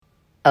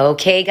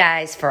Okay,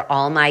 guys, for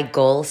all my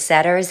goal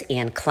setters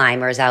and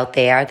climbers out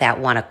there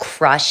that want to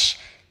crush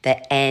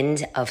the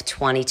end of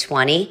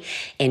 2020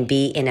 and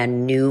be in a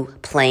new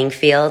playing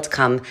field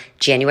come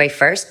January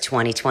 1st,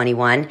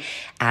 2021,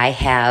 I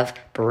have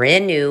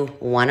brand new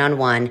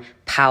one-on-one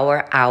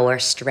Power Hour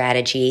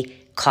strategy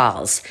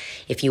calls.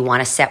 If you want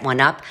to set one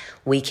up,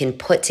 we can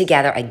put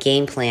together a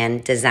game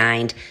plan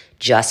designed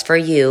just for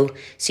you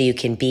so you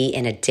can be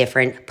in a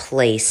different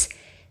place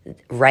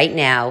right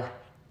now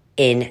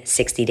in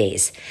 60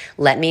 days.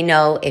 Let me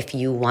know if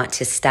you want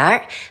to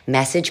start.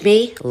 Message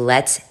me.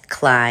 Let's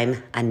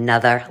climb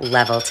another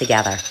level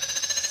together.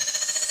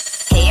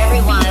 Hey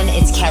everyone,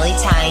 it's Kelly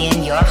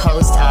Tyan, your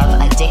host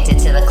of Addicted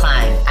to the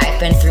Climb. I've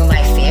been through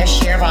my fair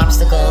share of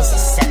obstacles,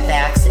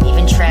 setbacks, and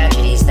even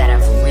tragedies that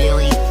have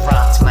really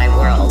rocked my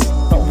world.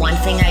 But one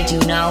thing I do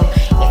know,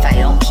 if I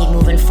don't keep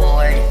moving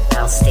forward,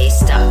 I'll stay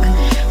stuck.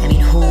 I mean,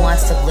 who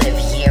wants to live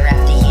year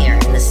after year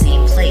in the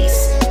same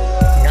place?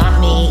 Not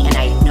me, and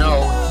I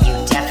know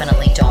you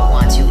definitely don't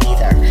want to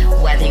either.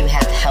 Whether you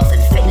have health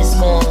and fitness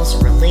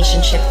goals,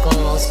 relationship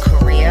goals,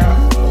 career,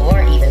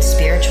 or even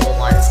spiritual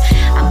ones,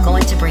 I'm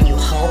going to bring you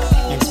hope,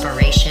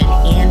 inspiration,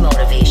 and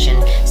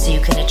motivation so you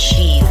can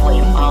achieve what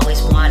you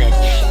always wanted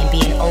and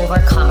be an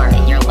overcomer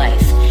in your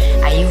life.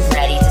 Are you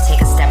ready to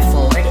take a step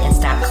forward and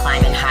start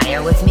climbing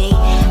higher with me?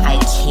 I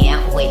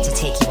can't wait to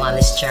take you on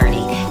this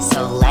journey,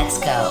 so let's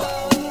go.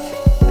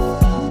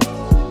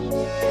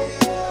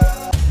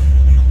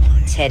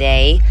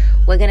 Today,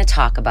 we're going to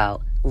talk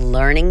about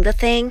learning the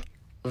thing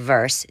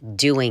versus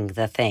doing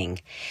the thing.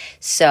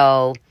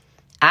 So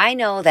I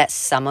know that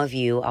some of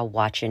you are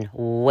watching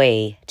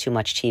way too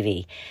much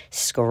TV,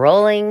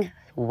 scrolling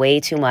way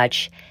too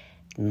much,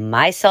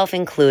 myself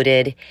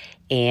included,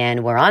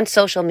 and we're on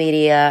social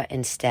media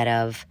instead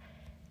of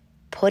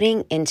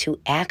putting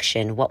into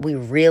action what we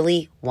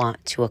really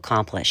want to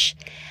accomplish.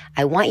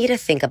 I want you to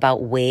think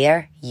about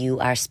where you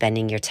are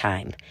spending your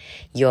time,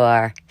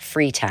 your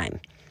free time.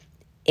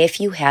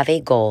 If you have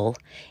a goal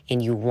and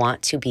you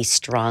want to be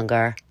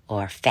stronger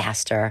or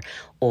faster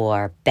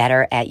or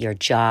better at your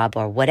job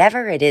or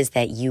whatever it is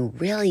that you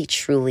really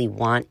truly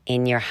want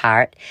in your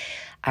heart,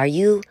 are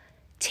you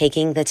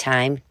taking the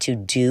time to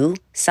do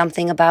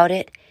something about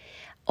it?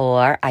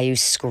 Or are you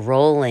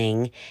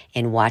scrolling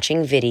and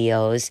watching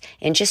videos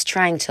and just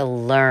trying to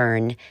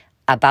learn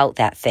about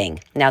that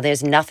thing? Now,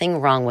 there's nothing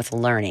wrong with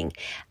learning.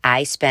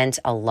 I spent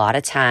a lot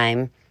of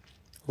time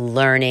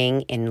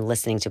learning and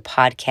listening to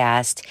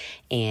podcasts,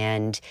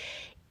 and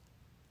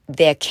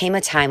there came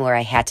a time where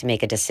I had to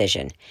make a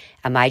decision.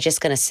 Am I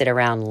just going to sit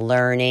around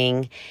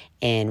learning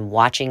and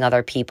watching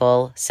other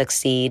people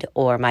succeed,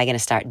 or am I going to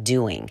start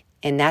doing?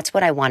 And that's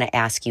what I want to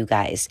ask you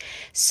guys.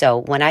 So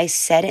when I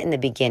said it in the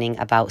beginning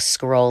about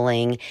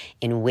scrolling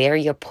and where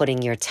you're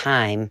putting your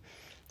time,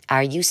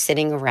 are you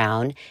sitting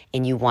around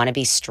and you want to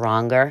be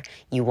stronger,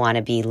 you want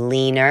to be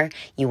leaner,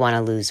 you want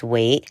to lose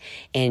weight,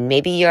 and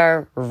maybe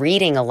you're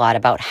reading a lot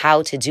about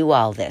how to do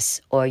all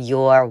this, or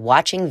you're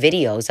watching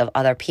videos of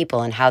other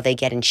people and how they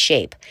get in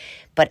shape,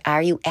 but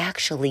are you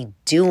actually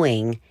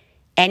doing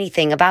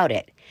anything about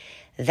it?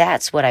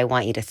 That's what I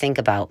want you to think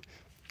about.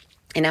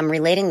 And I'm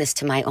relating this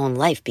to my own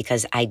life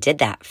because I did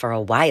that for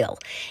a while,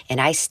 and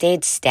I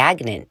stayed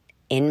stagnant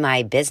in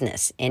my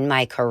business, in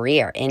my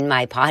career, in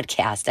my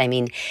podcast. I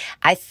mean,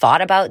 I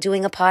thought about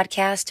doing a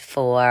podcast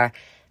for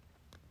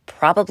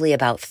probably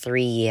about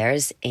 3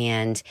 years,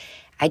 and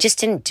I just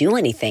didn't do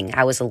anything.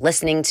 I was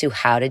listening to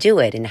how to do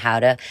it and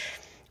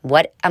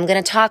what I'm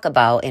going to talk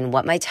about and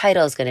what my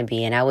title is going to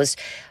be. And I was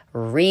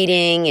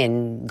reading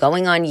and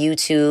going on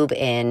YouTube,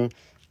 and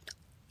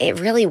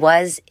it really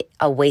was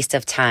a waste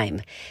of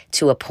time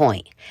to a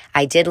point.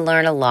 I did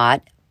learn a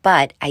lot,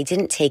 but I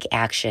didn't take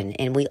action.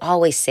 And we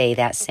always say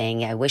that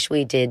saying, I wish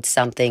we did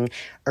something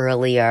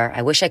earlier.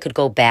 I wish I could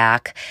go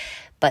back.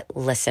 But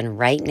listen,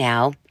 right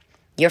now,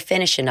 you're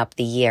finishing up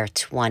the year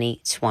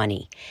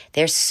 2020.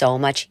 There's so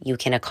much you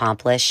can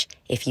accomplish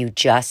if you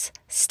just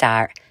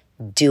start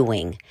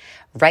doing.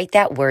 Write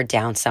that word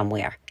down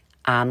somewhere.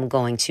 I'm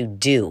going to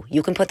do.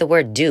 You can put the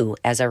word do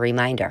as a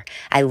reminder.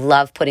 I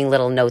love putting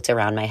little notes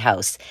around my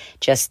house,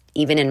 just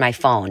even in my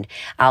phone.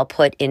 I'll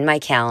put in my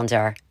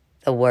calendar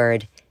the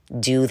word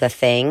do the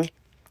thing,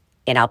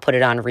 and I'll put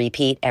it on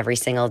repeat every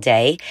single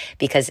day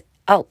because,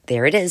 oh,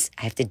 there it is.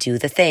 I have to do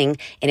the thing.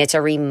 And it's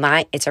a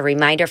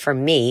reminder for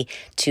me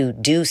to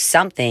do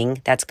something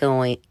that's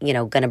going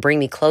to bring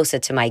me closer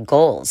to my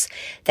goals.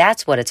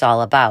 That's what it's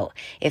all about.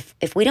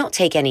 If we don't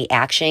take any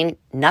action,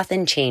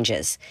 nothing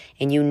changes.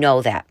 And you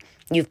know that.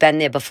 You've been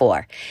there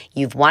before.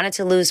 You've wanted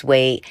to lose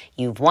weight.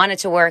 You've wanted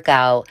to work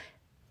out.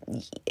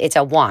 It's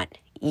a want.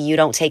 You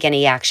don't take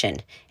any action.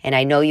 And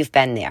I know you've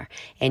been there.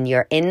 And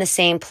you're in the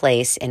same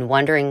place and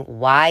wondering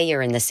why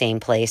you're in the same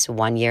place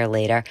 1 year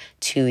later,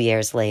 2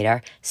 years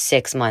later,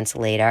 6 months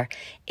later.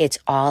 It's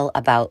all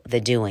about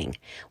the doing.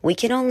 We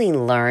can only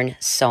learn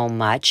so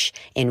much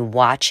and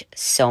watch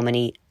so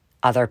many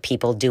other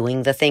people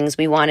doing the things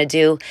we want to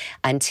do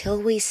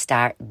until we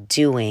start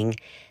doing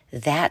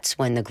that's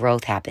when the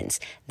growth happens.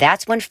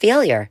 That's when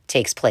failure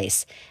takes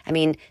place. I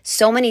mean,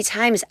 so many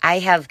times I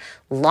have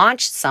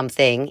launched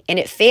something and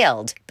it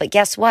failed, but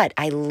guess what?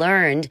 I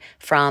learned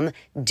from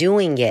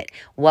doing it,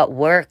 what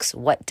works,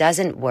 what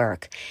doesn't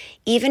work.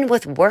 Even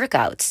with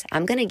workouts,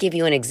 I'm going to give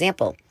you an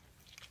example.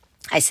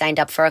 I signed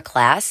up for a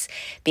class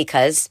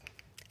because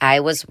I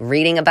was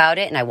reading about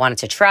it and I wanted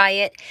to try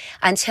it.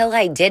 Until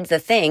I did the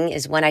thing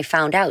is when I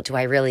found out, do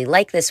I really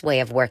like this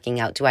way of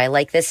working out? Do I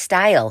like this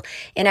style?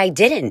 And I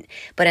didn't.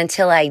 But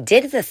until I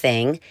did the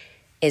thing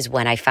is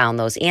when I found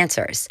those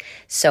answers.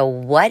 So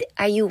what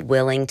are you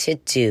willing to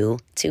do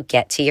to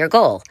get to your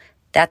goal?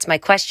 That's my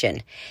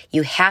question.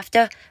 You have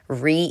to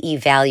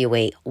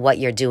reevaluate what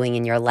you're doing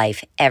in your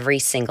life every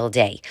single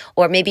day,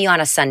 or maybe on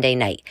a Sunday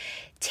night.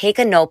 Take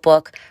a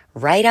notebook,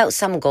 write out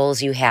some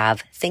goals you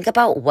have, think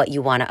about what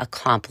you want to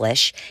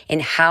accomplish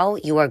and how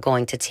you are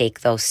going to take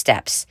those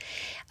steps.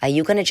 Are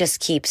you going to just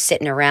keep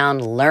sitting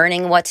around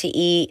learning what to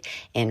eat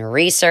and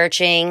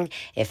researching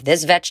if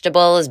this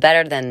vegetable is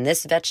better than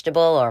this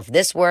vegetable, or if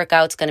this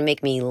workout's going to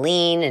make me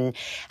lean and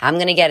I'm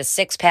going to get a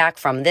six-pack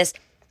from this?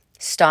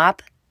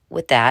 Stop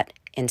with that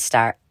and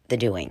start the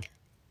doing.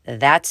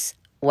 That's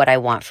what I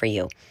want for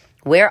you.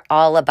 We're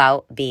all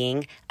about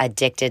being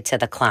addicted to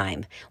the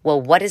climb.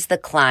 Well, what is the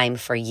climb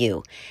for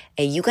you?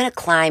 Are you going to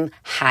climb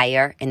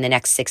higher in the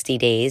next 60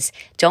 days?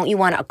 Don't you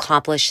want to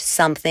accomplish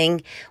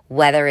something,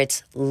 whether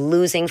it's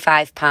losing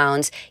 5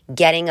 pounds,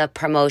 getting a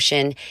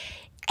promotion,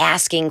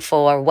 asking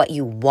for what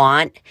you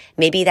want?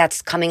 Maybe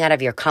that's coming out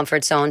of your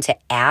comfort zone to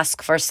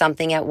ask for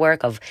something at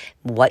work of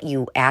what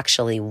you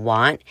actually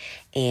want,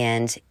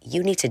 and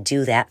you need to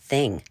do that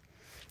thing.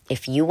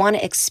 If you want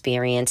to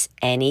experience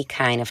any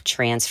kind of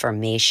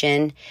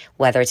transformation,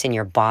 whether it's in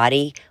your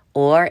body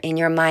or in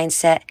your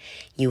mindset,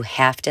 you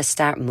have to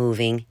start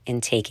moving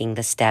and taking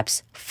the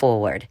steps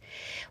forward.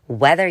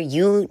 Whether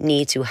you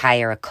need to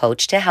hire a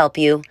coach to help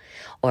you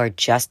or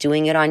just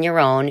doing it on your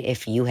own,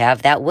 if you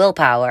have that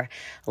willpower,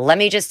 let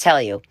me just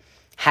tell you,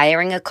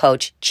 hiring a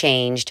coach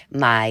changed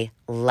my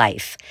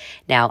life.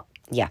 Now,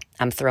 yeah,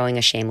 I'm throwing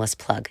a shameless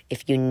plug.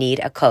 If you need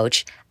a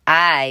coach,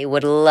 I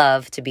would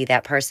love to be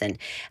that person.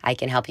 I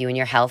can help you in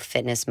your health,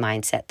 fitness,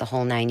 mindset, the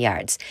whole 9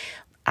 yards.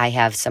 I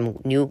have some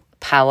new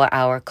Power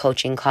Hour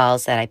coaching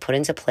calls that I put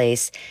into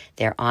place.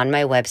 They're on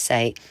my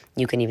website.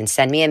 You can even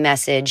send me a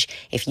message.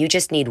 If you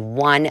just need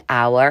 1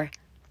 hour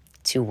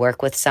to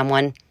work with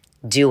someone,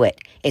 do it.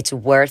 It's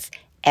worth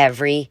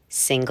every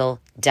single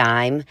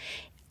dime.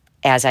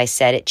 As I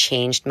said, it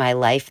changed my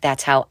life.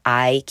 That's how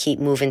I keep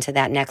moving to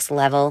that next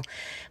level.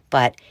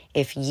 But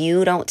if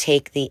you don't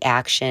take the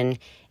action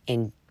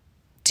and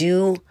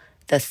do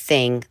the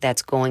thing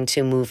that's going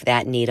to move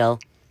that needle,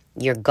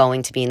 you're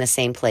going to be in the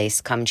same place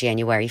come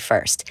January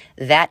 1st.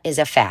 That is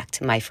a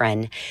fact, my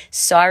friend.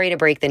 Sorry to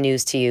break the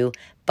news to you,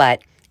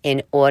 but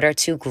in order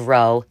to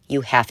grow,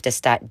 you have to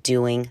start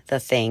doing the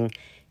thing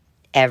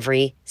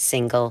every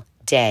single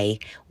day,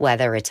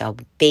 whether it's a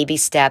baby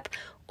step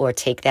or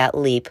take that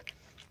leap.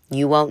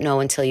 You won't know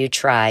until you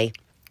try.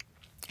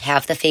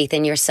 Have the faith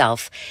in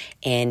yourself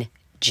and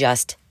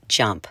just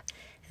jump.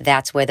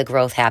 That's where the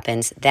growth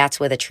happens. That's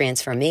where the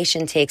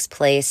transformation takes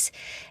place.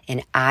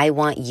 And I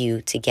want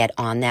you to get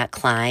on that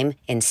climb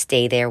and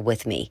stay there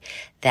with me.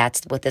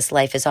 That's what this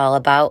life is all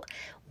about.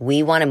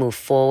 We want to move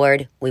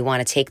forward. We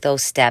want to take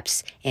those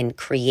steps and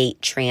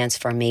create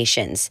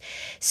transformations.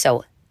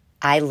 So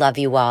I love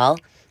you all.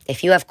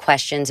 If you have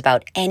questions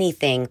about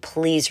anything,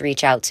 please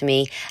reach out to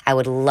me. I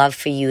would love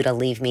for you to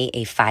leave me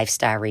a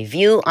 5-star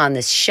review on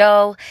this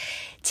show.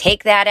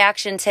 Take that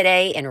action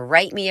today and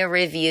write me a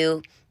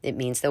review. It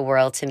means the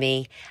world to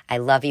me. I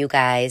love you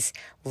guys.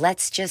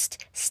 Let's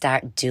just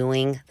start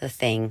doing the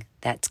thing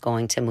that's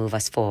going to move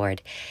us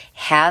forward.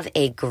 Have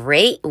a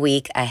great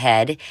week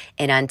ahead.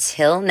 And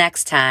until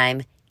next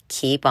time,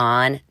 keep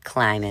on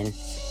climbing.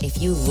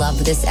 If you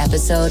love this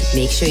episode,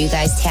 make sure you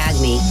guys tag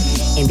me.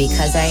 And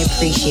because I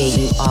appreciate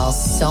you all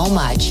so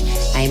much,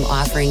 I am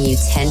offering you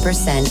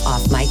 10%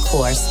 off my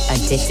course,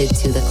 Addicted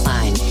to the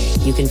Climb.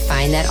 You can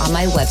find that on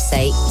my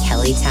website,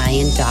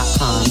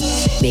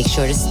 KellyTyan.com. Make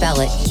sure to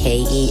spell it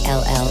KELLEYTYAN.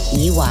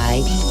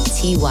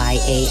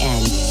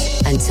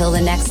 Until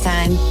the next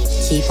time,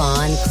 keep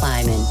on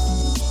climbing.